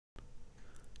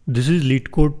This is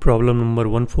LeetCode problem number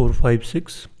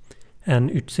 1456,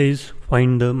 and it says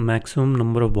find the maximum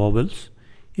number of vowels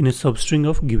in a substring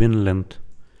of given length.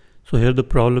 So here the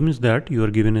problem is that you are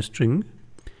given a string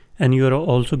and you are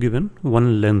also given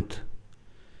one length.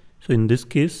 So in this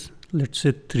case, let's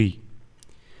say 3.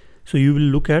 So you will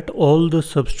look at all the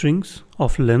substrings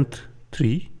of length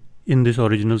 3 in this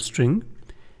original string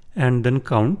and then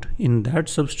count in that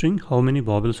substring how many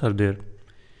vowels are there.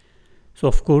 So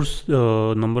of course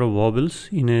the number of vowels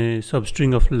in a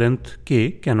substring of length k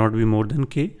cannot be more than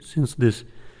k, since this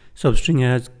substring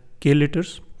has k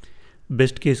letters.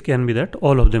 Best case can be that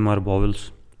all of them are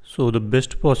vowels. So the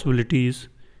best possibility is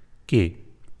k.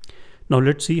 Now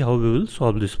let's see how we will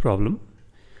solve this problem.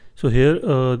 So here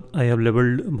I have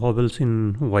labeled vowels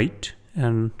in white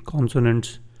and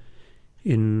consonants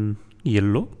in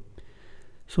yellow.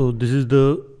 So this is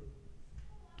the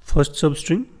first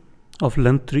substring of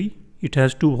length 3. It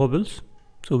has 2 vowels,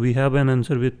 so we have an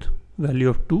answer with value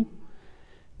of 2.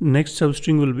 Next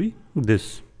substring will be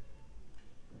this.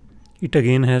 It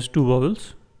again has 2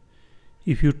 vowels.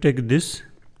 If you take this,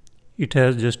 it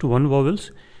has just 1 vowels.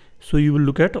 So you will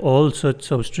look at all such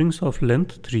substrings of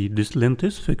length 3. This length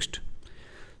is fixed.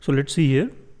 So let's see here.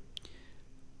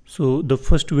 So the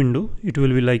first window, it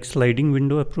will be like sliding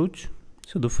window approach.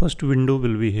 So the first window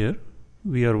will be here.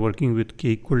 We are working with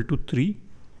k equal to 3.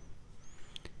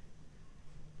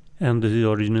 And this is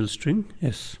original string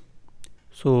s.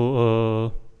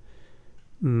 So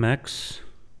max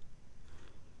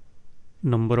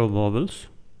number of vowels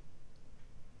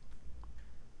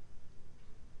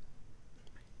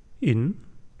in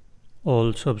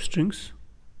all substrings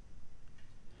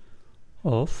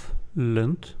of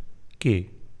length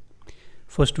k.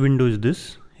 First window is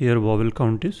this. Here vowel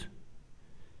count is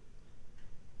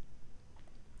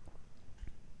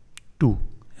 2.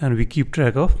 And we keep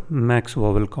track of max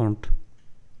vowel count.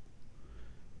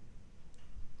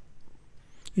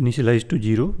 Initialize to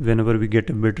 0. Whenever we get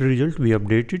a better result, we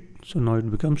update it. So now it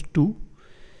becomes 2.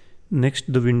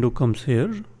 Next the window comes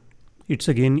here. It's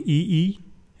again EE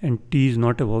and T is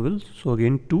not a vowel. So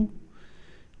again 2.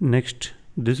 Next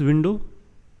this window.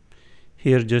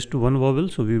 Here just 1 vowel,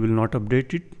 so we will not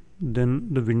update it.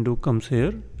 Then the window comes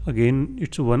here. Again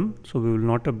it's 1, so we will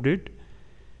not update.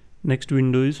 Next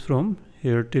window is from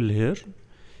here till here.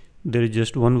 There is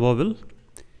just 1 vowel,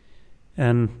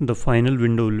 and the final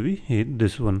window will be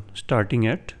this one, starting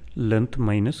at length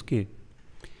minus k.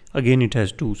 Again it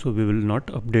has 2, so we will not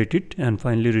update it, and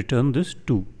finally return this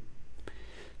 2.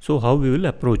 So how we will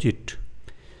approach it?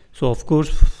 So of course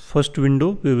first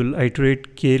window we will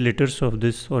iterate k letters of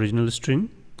this original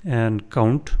string and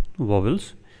count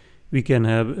vowels. We can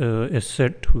have a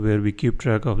set where we keep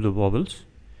track of the vowels.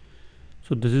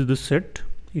 So this is the set.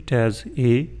 It has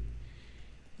A,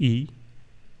 E,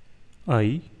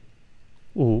 I,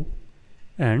 O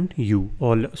and U,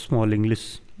 all small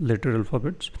English letter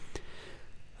alphabets.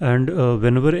 And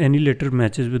whenever any letter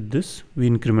matches with this, we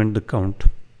increment the count.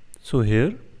 So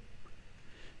here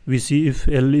we see if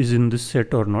L is in this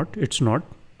set or not. It's not,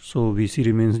 so VC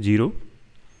remains 0.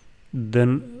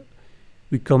 Then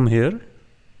we come here,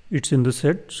 it's in the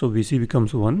set, so VC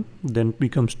becomes 1, then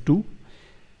becomes 2.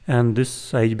 And this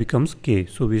size becomes k.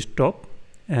 So we stop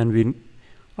and we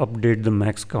update the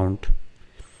max count.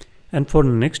 And for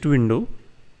next window,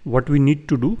 what we need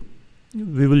to do,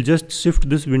 we will just shift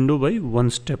this window by 1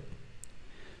 step.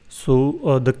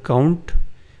 So the count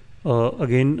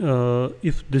again,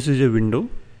 if this is a window,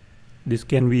 this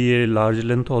can be a large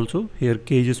length also. Here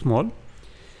k is small.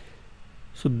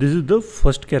 So this is the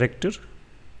first character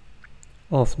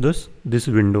of this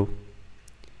window,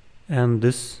 and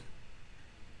this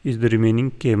is the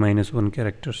remaining k minus 1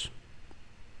 characters.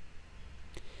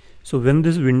 So when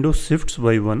this window shifts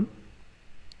by 1,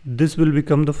 this will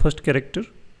become the first character,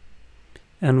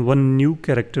 and one new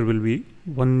letter will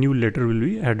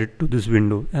be added to this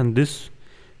window, and this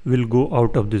will go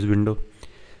out of this window.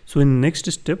 So in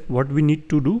next step, what we need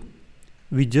to do,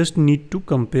 we just need to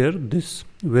compare this,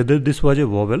 whether this was a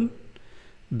vowel,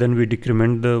 then we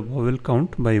decrement the vowel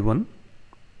count by 1.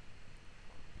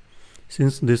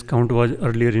 Since this count was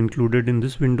earlier included in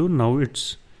this window, now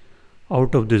it's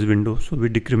out of this window, so we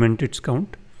decrement its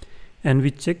count, and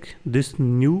we check this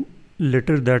new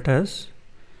letter that has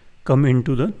come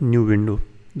into the new window.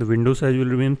 The window size will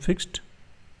remain fixed,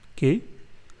 k.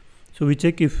 So we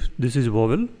check if this is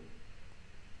vowel,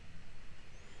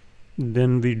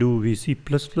 then we do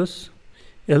VC++,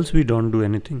 else we don't do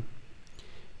anything.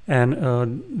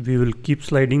 And we will keep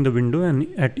sliding the window, and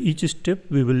at each step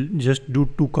we will just do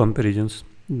 2 comparisons.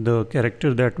 The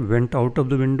character that went out of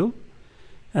the window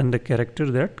and the character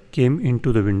that came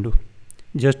into the window.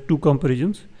 Just 2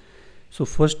 comparisons. So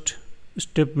first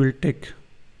step will take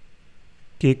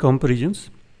k comparisons,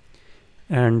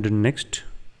 and next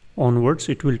onwards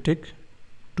it will take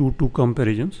 2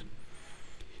 comparisons.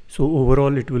 So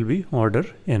overall it will be order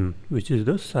n, which is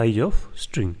the size of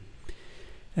string.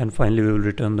 And finally we will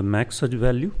return the max such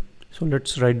value. So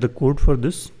let's write the code for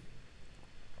this.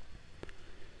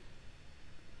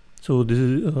 So this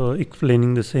is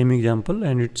explaining the same example,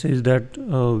 and it says that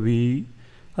we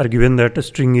are given that a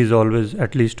string is always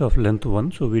at least of length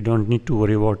 1, so we don't need to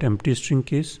worry about empty string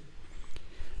case.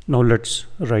 Now let's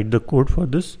write the code for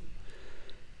this.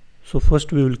 So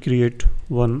first we will create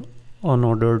one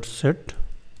unordered set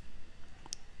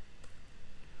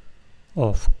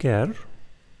of char.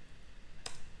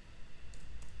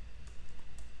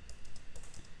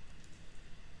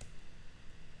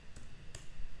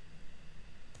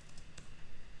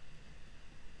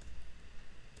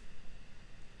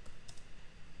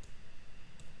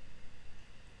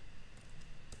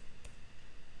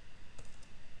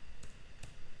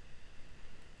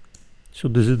 So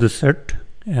this is the set,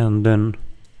 and then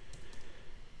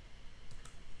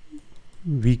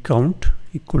v count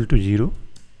equal to 0.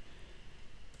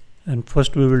 And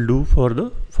first we will do for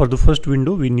the first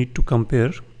window, we need to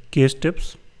compare k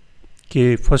steps,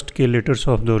 first k letters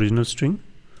of the original string.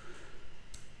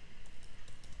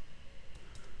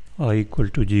 I equal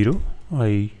to 0,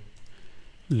 I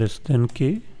less than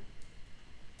k,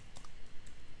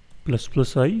 plus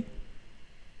plus I,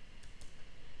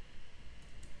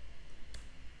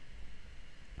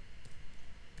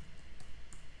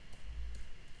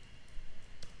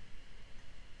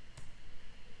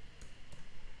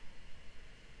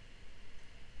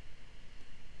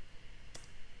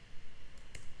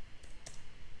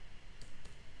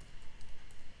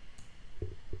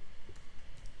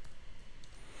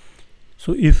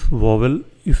 so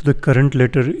if the current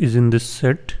letter is in this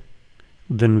set,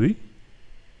 then we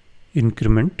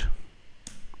increment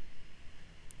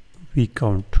v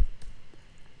count,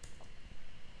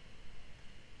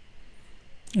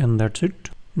 and that's it.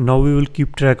 Now we will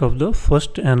keep track of the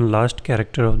first and last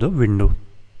character of the window,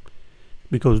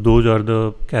 because those are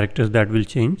the characters that will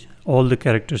change. All the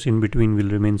characters in between will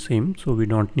remain same, so we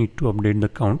don't need to update the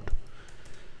count.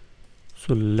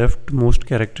 So leftmost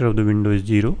character of the window is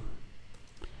 0,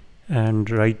 and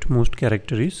rightmost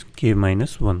character is k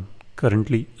minus 1.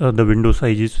 Currently the window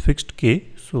size is fixed k,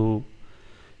 so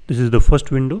this is the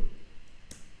first window.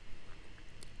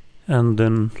 And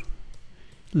then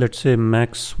let's say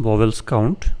max vowels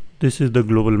count. This is the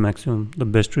global maximum, the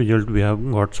best result we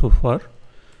have got so far.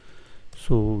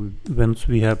 So once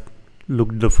we have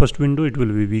looked the first window, it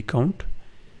will be v count,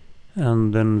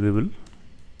 and then we will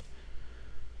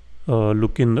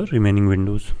look in the remaining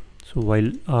windows. So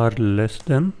while r less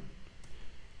than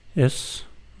s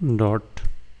dot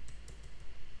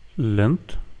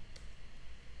length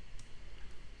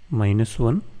minus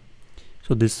 1,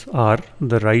 so this r,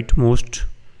 the rightmost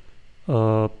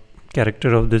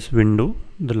character of this window,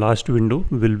 the last window,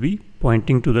 will be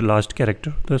pointing to the last character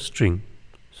of the string.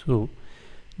 So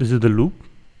this is the loop,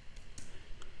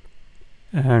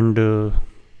 and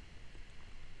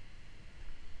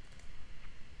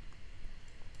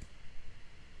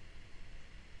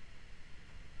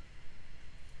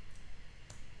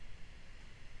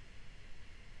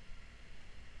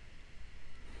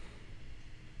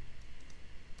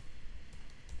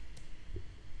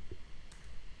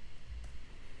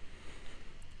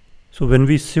so when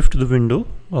we shift the window,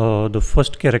 the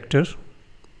first character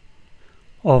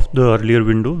of the earlier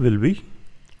window will be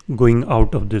going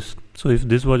out of this. So if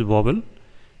this was vowel,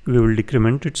 we will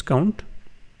decrement its count.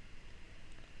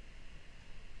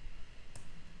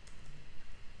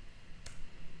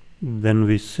 Then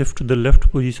we shift the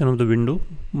left position of the window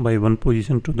by 1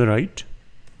 position to the right.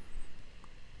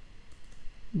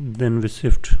 Then we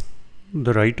shift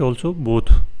the right also,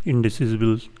 both indices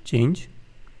will change.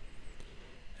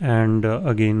 And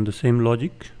again the same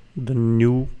logic, the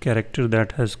new character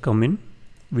that has come in,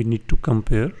 we need to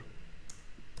compare.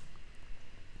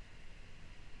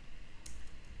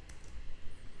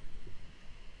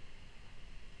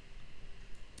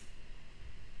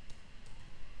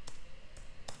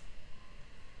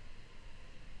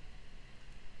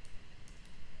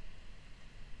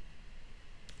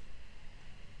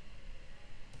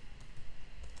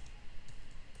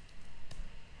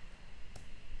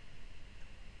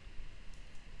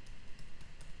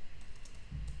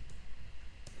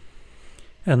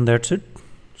 And that's it.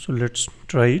 So let's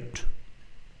try it.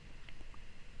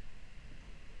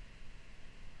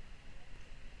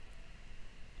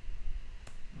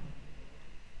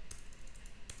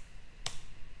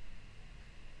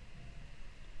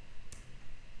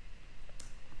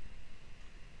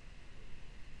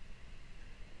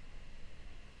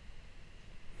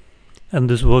 And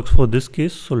this works for this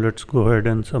case, so let's go ahead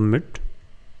and submit.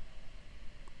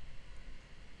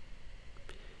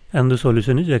 And the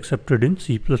solution is accepted in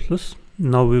C++.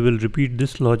 Now we will repeat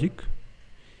this logic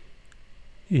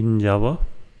in Java.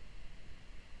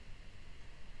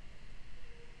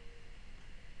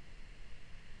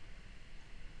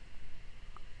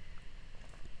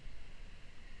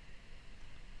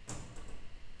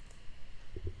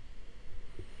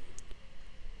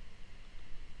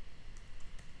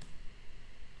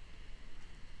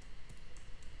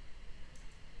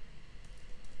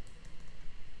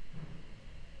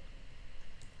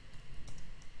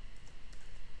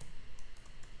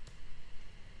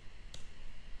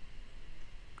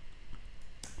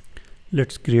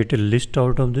 Let's create a list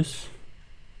out of this.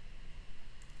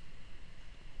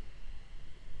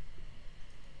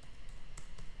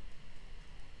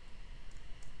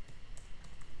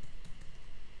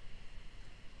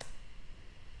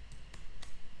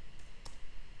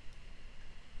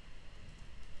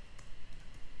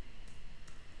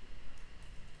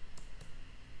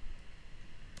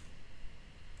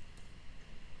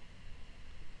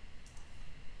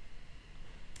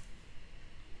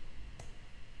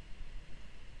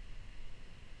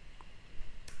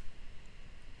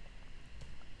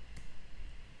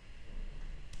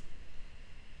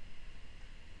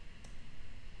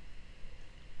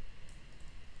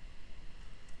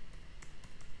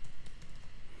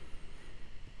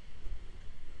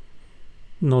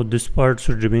 Now this part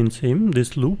should remain same,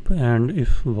 this loop, and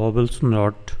if vowels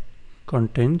not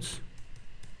contains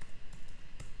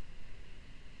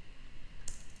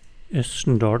s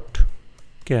dot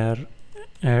char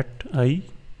at I,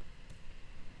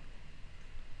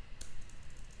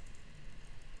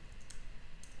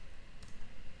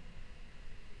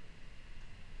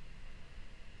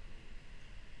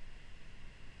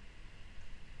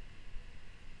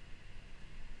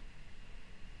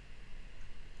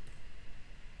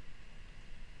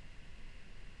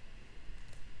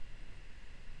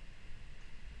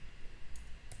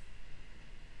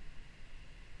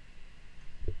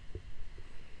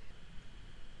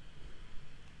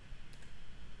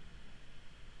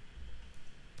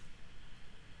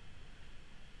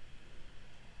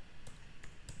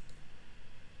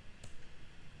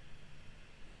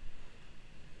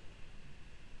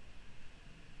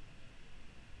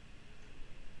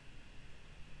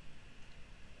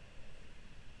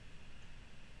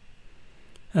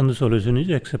 and the solution is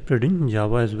accepted in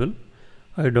Java as well.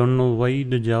 I don't know why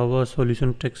the Java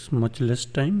solution takes much less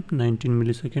time, 19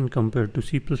 milliseconds compared to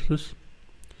C++.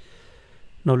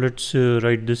 Now let's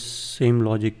write this same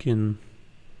logic in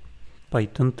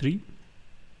Python 3.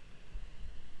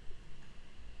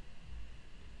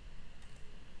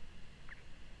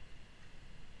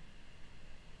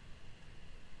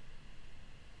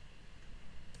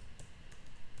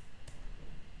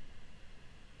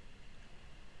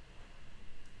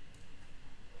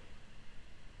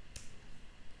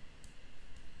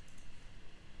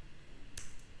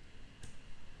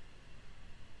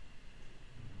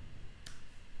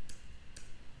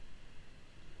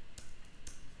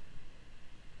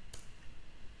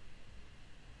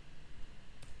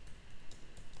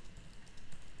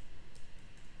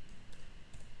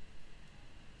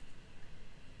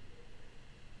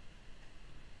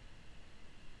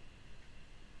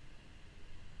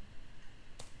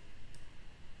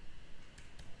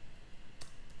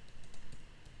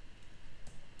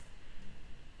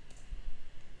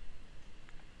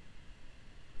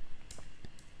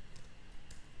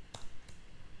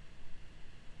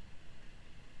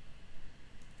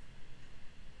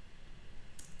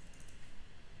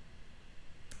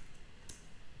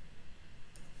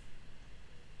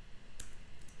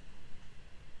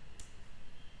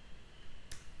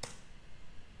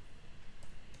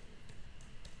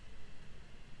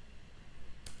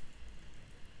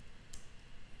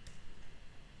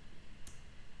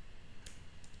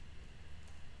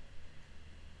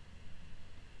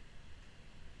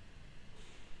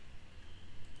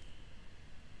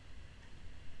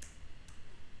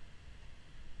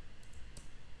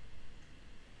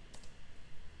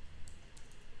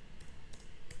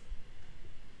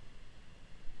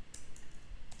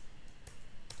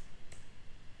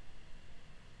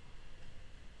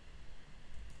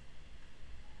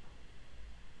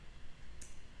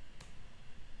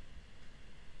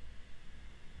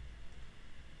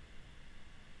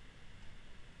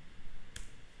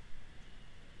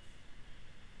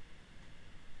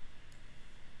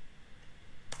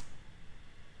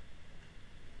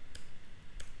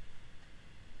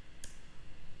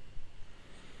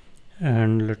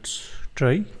 And let's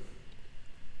try.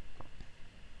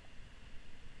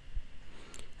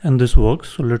 and this works.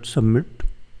 So let's submit,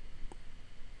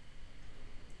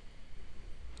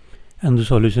 and the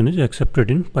solution is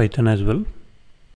accepted in Python as well.